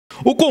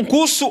O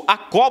concurso A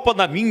Copa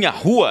na Minha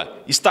Rua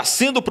está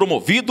sendo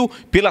promovido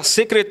pela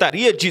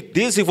Secretaria de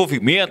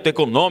Desenvolvimento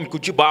Econômico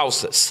de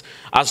Balsas.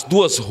 As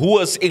duas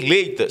ruas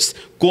eleitas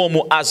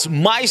como as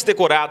mais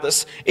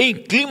decoradas em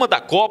clima da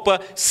Copa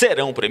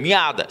serão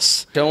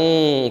premiadas. É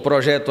um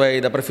projeto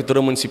aí da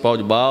Prefeitura Municipal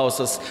de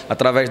Balsas,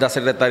 através da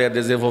Secretaria de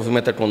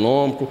Desenvolvimento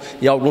Econômico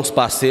e alguns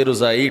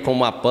parceiros aí,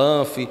 como a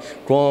PANF,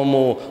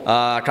 como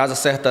a Casa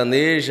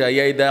Sertaneja e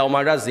a Ideal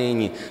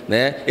Magazine,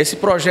 né? Esse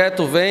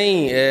projeto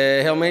vem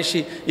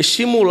realmente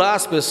estimular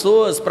as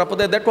pessoas para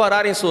poder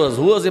decorarem suas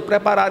ruas e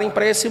prepararem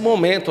para esse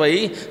momento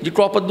aí de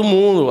Copa do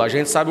Mundo. A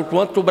gente sabe o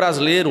quanto o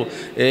brasileiro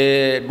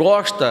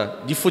gosta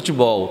de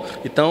futebol.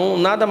 Então,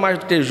 nada mais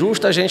do que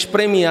justo a gente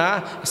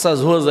premiar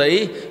essas ruas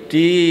aí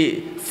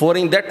que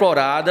forem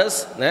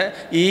decoradas, né?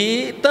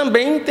 E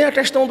também tem a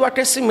questão do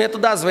aquecimento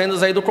das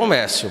vendas aí do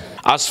comércio.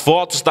 As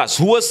fotos das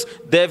ruas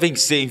devem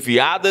ser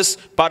enviadas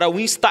para o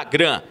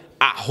Instagram,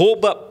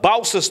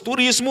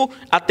 @balsasturismo,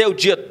 até o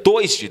dia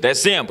 2 de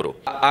dezembro.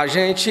 A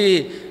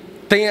gente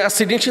tem a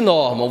seguinte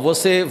norma: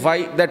 você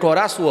vai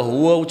decorar a sua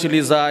rua,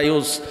 utilizar aí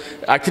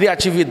a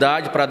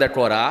criatividade para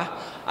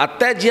decorar.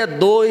 Até dia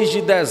 2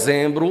 de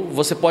dezembro,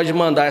 você pode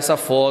mandar essa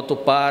foto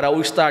para o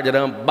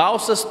Instagram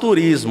Balsas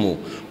Turismo,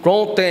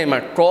 com o tema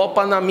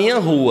Copa na Minha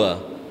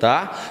Rua.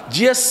 Tá?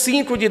 Dia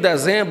 5 de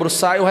dezembro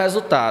sai o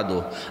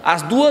resultado.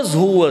 As duas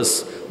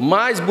ruas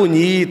mais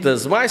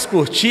bonitas, mais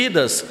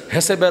curtidas,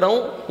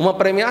 receberão uma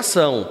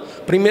premiação.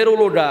 Primeiro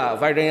lugar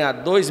vai ganhar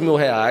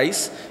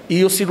R$2.000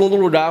 e o segundo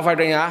lugar vai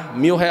ganhar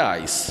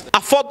R$1.000.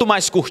 A foto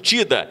mais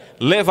curtida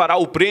levará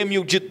o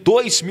prêmio de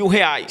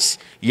R$2.000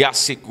 e a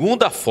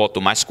segunda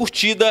foto mais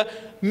curtida,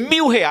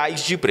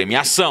 R$1.000 de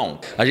premiação.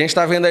 A gente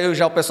está vendo aí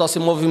já o pessoal se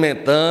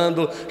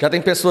movimentando, já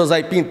tem pessoas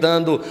aí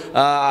pintando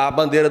a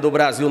bandeira do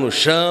Brasil no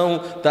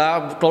chão,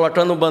 tá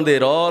colocando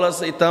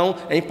bandeirolas. Então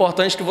é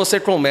importante que você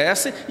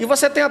comece e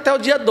você tem até o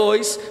dia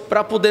 2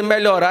 para poder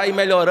melhorar e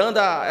melhorando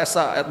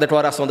essa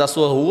decoração da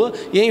sua rua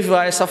e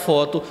enviar essa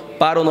foto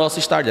para o nosso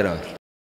Instagram.